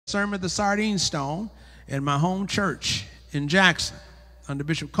sermon at the Sardine Stone in my home church in Jackson under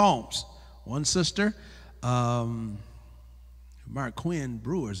Bishop Combs. One sister, Mark Quinn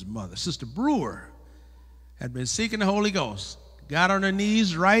Brewer's mother, Sister Brewer, had been seeking the Holy Ghost. Got on her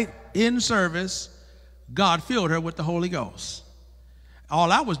knees right in service. God filled her with the Holy Ghost.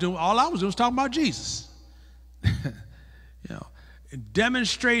 All I was doing was talking about Jesus.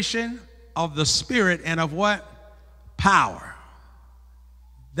 Demonstration of the Spirit and of what? Power.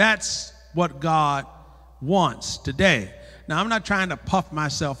 That's what God wants today. Now, I'm not trying to puff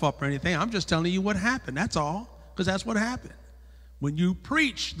myself up or anything. I'm just telling you what happened. That's all, because that's what happened. When you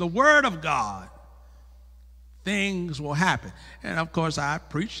preach the Word of God, things will happen. And, of course, I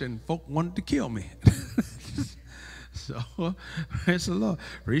preached and folk wanted to kill me. So, praise the Lord.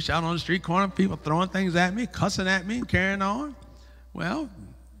 Preach out on the street corner, people throwing things at me, cussing at me, carrying on. Well,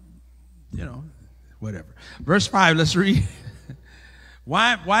 whatever. Verse 5, let's read.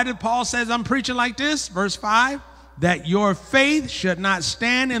 Why did Paul say I'm preaching like this? Verse 5, that your faith should not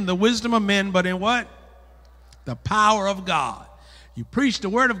stand in the wisdom of men, but in what? The power of God. You preach the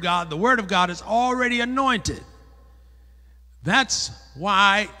Word of God. The Word of God is already anointed. That's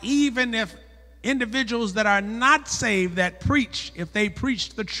why even if individuals that are not saved that preach, if they preach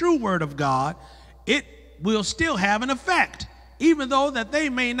the true Word of God, it will still have an effect, even though that they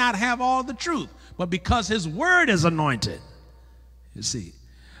may not have all the truth, but because His Word is anointed. You see,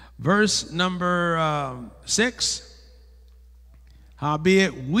 verse number 6,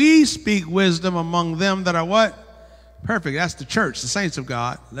 howbeit we speak wisdom among them that are what? Perfect. That's the church, the saints of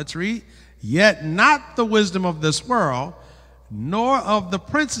God. Let's read. Yet not the wisdom of this world, nor of the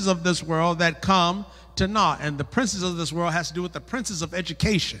princes of this world that come to naught. And the princes of this world has to do with the princes of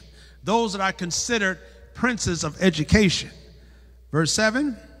education, those that are considered princes of education. Verse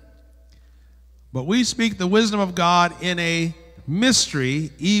 7, but we speak the wisdom of God in a mystery,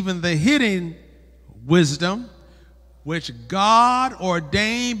 even the hidden wisdom, which God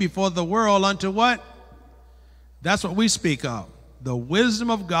ordained before the world unto what? That's what we speak of. The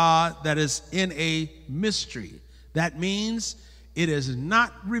wisdom of God that is in a mystery. That means it is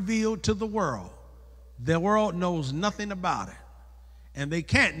not revealed to the world. The world knows nothing about it. And they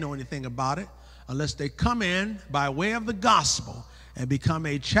can't know anything about it unless they come in by way of the gospel and become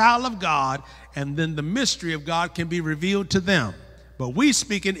a child of God, and then the mystery of God can be revealed to them. But we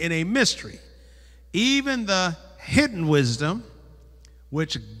speak it in a mystery, even the hidden wisdom,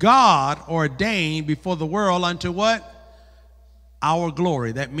 which God ordained before the world unto what? Our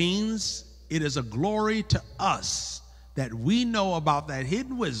glory. That means it is a glory to us that we know about that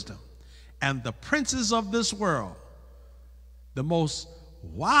hidden wisdom. And the princes of this world, the most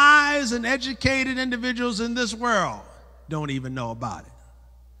wise and educated individuals in this world, don't even know about it.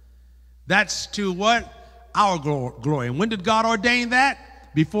 That's to what? Our glory. And when did God ordain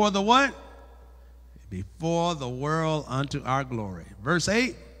that? Before the what? Before the world unto our glory. Verse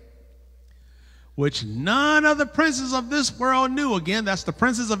 8, which none of the princes of this world knew. Again, that's the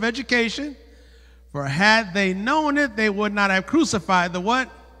princes of education. For had they known it, they would not have crucified the what?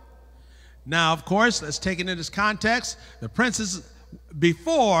 Now, of course, let's take it in this context. The princes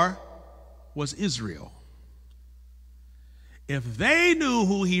before was Israel. If they knew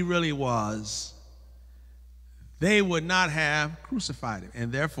who he really was, they would not have crucified him.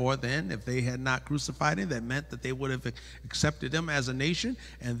 And therefore, then, if they had not crucified him, that meant that they would have accepted him as a nation,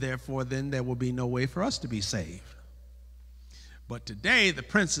 and therefore, then, there will be no way for us to be saved. But today, the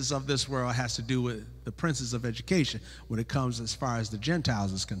princes of this world has to do with the princes of education when it comes as far as the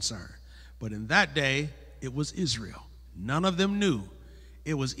Gentiles is concerned. But in that day, it was Israel. None of them knew.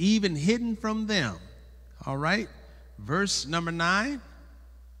 It was even hidden from them. All right? Verse number 9.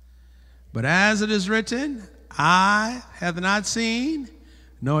 But as it is written, eye hath not seen,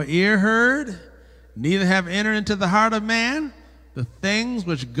 nor ear heard, neither have entered into the heart of man the things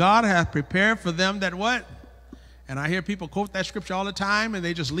which God hath prepared for them that what? And I hear people quote that scripture all the time, and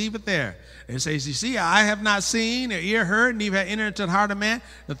they just leave it there. It says, you see, I have not seen, or ear heard, neither have entered into the heart of man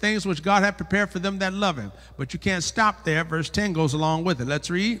the things which God hath prepared for them that love him. But you can't stop there. Verse 10 goes along with it.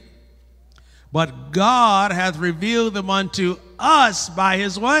 Let's read. But God hath revealed them unto us by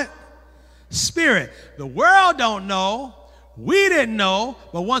his what? Spirit. The world don't know. We didn't know.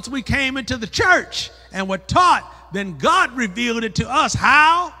 But once we came into the church and were taught, then God revealed it to us.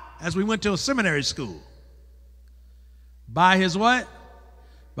 How? As we went to a seminary school. By his what?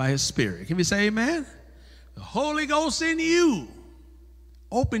 By his Spirit. Can we say amen? The Holy Ghost in you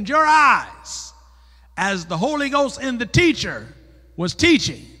opened your eyes as the Holy Ghost in the teacher was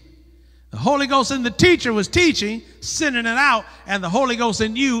teaching. The Holy Ghost in the teacher was teaching, sending it out, and the Holy Ghost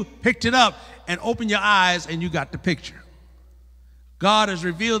in you picked it up and opened your eyes, and you got the picture. God has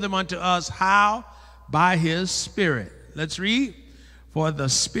revealed them unto us. How? By his Spirit. Let's read. For the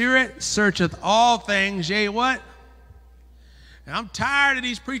Spirit searcheth all things, yea, what? And I'm tired of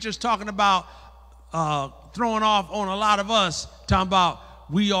these preachers talking about throwing off on a lot of us, talking about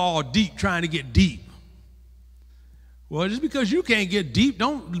we all deep, trying to get deep. Well, just because you can't get deep,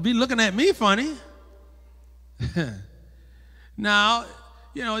 don't be looking at me funny. Now,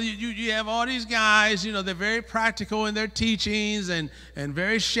 you know, you have all these guys, you know, they're very practical in their teachings and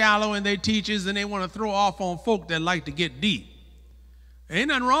very shallow in their teachings, and they want to throw off on folk that like to get deep. Ain't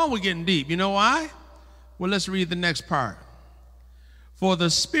nothing wrong with getting deep. You know why? Well, let's read the next part. For the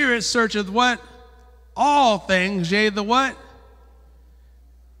Spirit searcheth what? All things, yea, the what?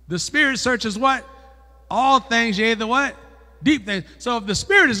 The Spirit searches what? All things, yea, the what? Deep things. So if the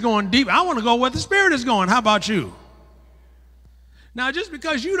Spirit is going deep, I want to go where the Spirit is going. How about you? Now, just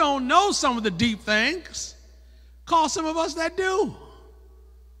because you don't know some of the deep things, call some of us that do.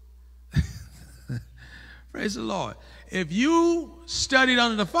 Praise the Lord. If you studied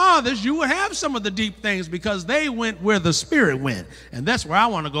under the fathers, you would have some of the deep things because they went where the Spirit went. And that's where I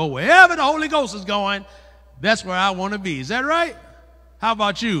want to go. Wherever the Holy Ghost is going, that's where I want to be. Is that right? How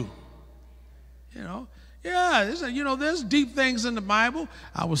about you? You know, yeah, there's deep things in the Bible.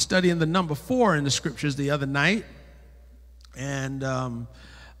 I was studying the number 4 in the scriptures the other night and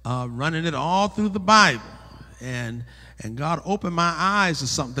running it all through the Bible. And God opened my eyes to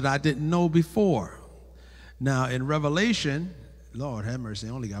something that I didn't know before. Now, in Revelation, Lord have mercy, I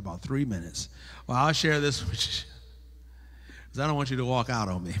only got about 3 minutes. Well, I'll share this with you because I don't want you to walk out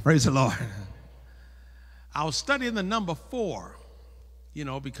on me. Praise the Lord. I was studying the number 4, you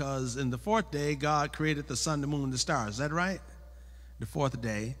know, because in the 4th day, God created the sun, the moon, and the stars. Is that right? The 4th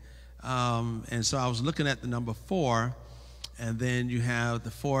day. And so I was looking at the number 4, and then you have the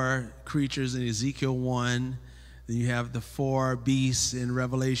 4 creatures in Ezekiel 1. Then you have the 4 beasts in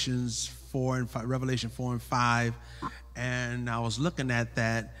Revelation 4 and 5, and I was looking at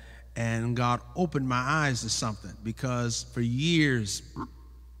that, and God opened my eyes to something, because for years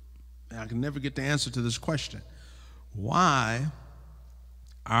I can never get the answer to this question. Why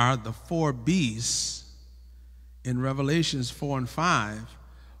are the 4 beasts in Revelations 4 and 5,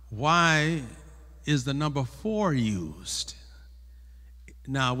 why is the number 4 used?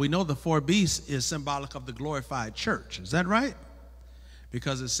 Now, we know the 4 beasts is symbolic of the glorified church. Is that right?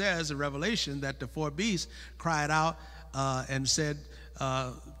 Because it says in Revelation that the 4 beasts cried out and said,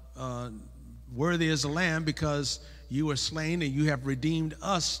 worthy is the Lamb, because you were slain and you have redeemed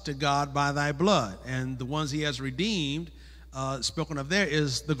us to God by thy blood. And the ones he has redeemed, spoken of there,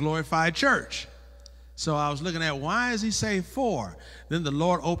 is the glorified church. So I was looking at, why does he say 4? Then the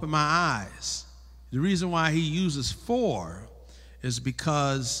Lord opened my eyes. The reason why he uses 4 is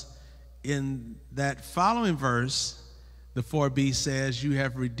because in that following verse, the 4b says, you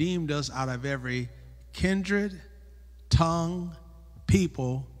have redeemed us out of every kindred, tongue,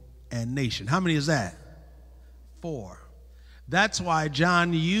 people, and nation. How many is that? 4. That's why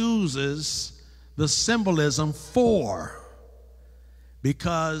John uses the symbolism 4,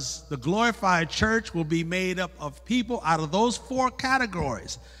 because the glorified church will be made up of people out of those 4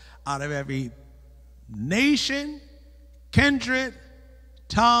 categories, out of every nation, kindred,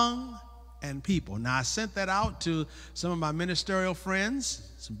 tongue, and people. Now, I sent that out to some of my ministerial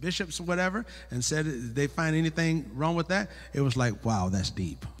friends, some bishops or whatever, and said, did they find anything wrong with that? It was like, wow, that's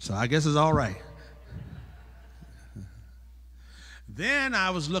deep. So I guess it's all right. Then I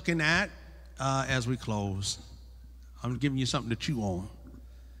was looking at, as we close, I'm giving you something to chew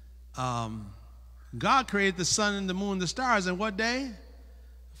on. God created the sun and the moon and the stars in what day?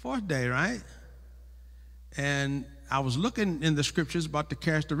 The 4th day, right? And I was looking in the scriptures about the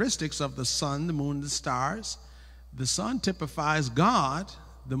characteristics of the sun, the moon, and the stars. The sun typifies God,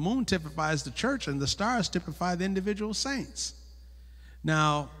 the moon typifies the church, and the stars typify the individual saints.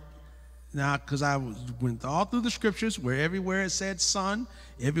 Now, because I went all through the scriptures, where everywhere it said sun,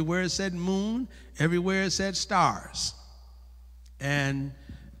 everywhere it said moon, everywhere it said stars. And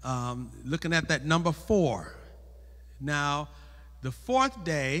looking at that number 4. Now, the 4th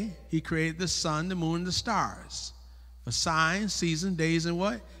day, he created the sun, the moon, and the stars, for signs, seasons, days, and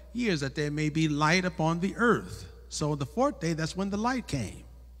what? Years, that there may be light upon the earth. So the 4th day, that's when the light came.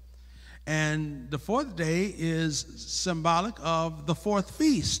 And the 4th day is symbolic of the 4th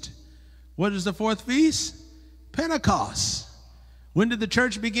feast. What is the 4th feast? Pentecost. When did the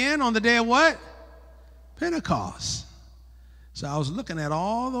church begin? On the day of what? Pentecost. So I was looking at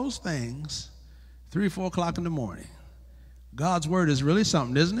all those things, 3, 4 o'clock in the morning. God's word is really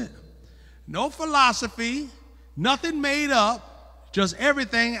something, isn't it? No philosophy, nothing made up, just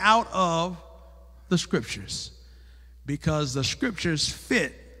everything out of the scriptures. because the scriptures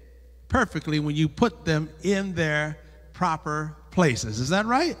fit perfectly when you put them in their proper places. Is that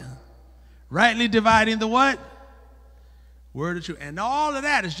right? Rightly dividing the what? Word of truth. And all of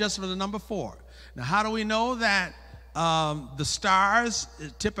that is just for the number 4. Now, how do we know that the stars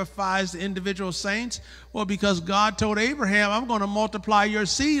typifies the individual saints? Well, because God told Abraham, I'm going to multiply your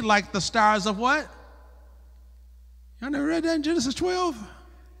seed like the stars of what? Y'all never read that in Genesis 12?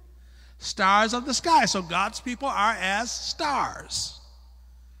 Stars of the sky. So God's people are as stars.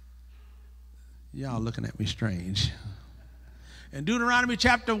 Y'all looking at me strange. In Deuteronomy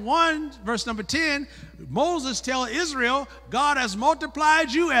chapter 1, verse number 10, Moses tells Israel, God has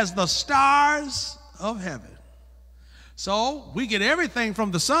multiplied you as the stars of heaven. So we get everything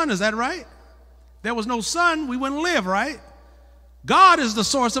from the sun, is that right? If there was no sun, we wouldn't live, right? God is the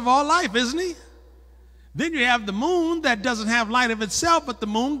source of all life, isn't he? Then you have the moon that doesn't have light of itself, but the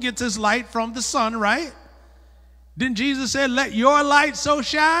moon gets its light from the sun, right? Didn't Jesus say, let your light so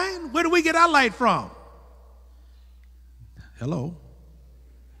shine? Where do we get our light from? Hello?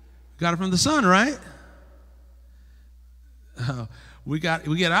 Got it from the sun, right? We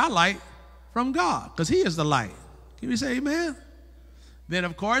get our light from God because he is the light. Can we say amen? Then,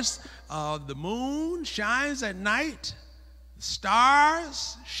 of course, the moon shines at night. The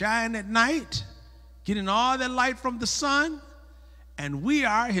stars shine at night, getting all that light from the sun. And we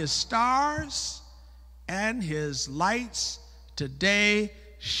are his stars and his lights today,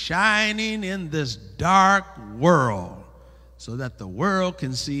 shining in this dark world so that the world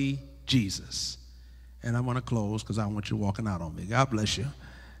can see Jesus. And I'm going to close because I want you walking out on me. God bless you.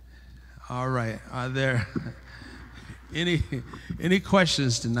 All right. Are there any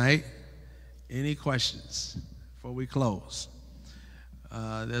questions tonight? Any questions before we close?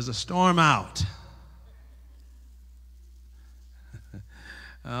 There's a storm out.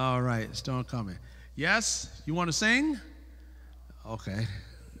 All right, storm coming. Yes? You want to sing? Okay.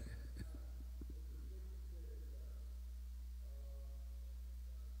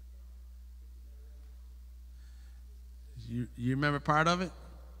 You remember part of it?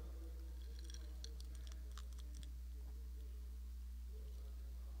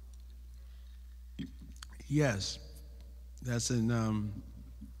 Yes. That's in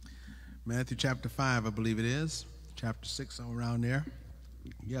Matthew chapter 5, I believe it is. Chapter 6, somewhere around there.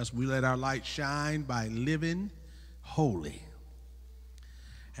 Yes, we let our light shine by living holy.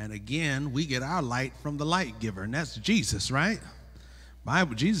 And again, we get our light from the light giver, and that's Jesus, right?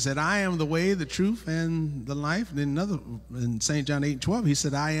 Bible, Jesus said, I am the way, the truth, and the life. And then in St. John 8:12, he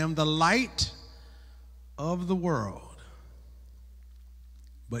said, I am the light of the world.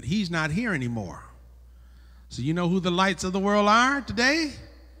 But he's not here anymore. So you know who the lights of the world are today?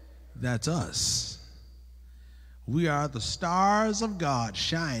 That's us. We are the stars of God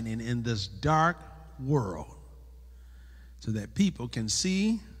shining in this dark world so that people can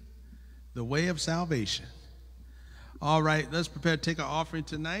see the way of salvation. All right, let's prepare to take our offering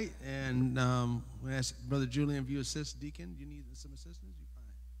tonight. And we'll ask Brother Julian if you assist. Deacon, you need some assistance?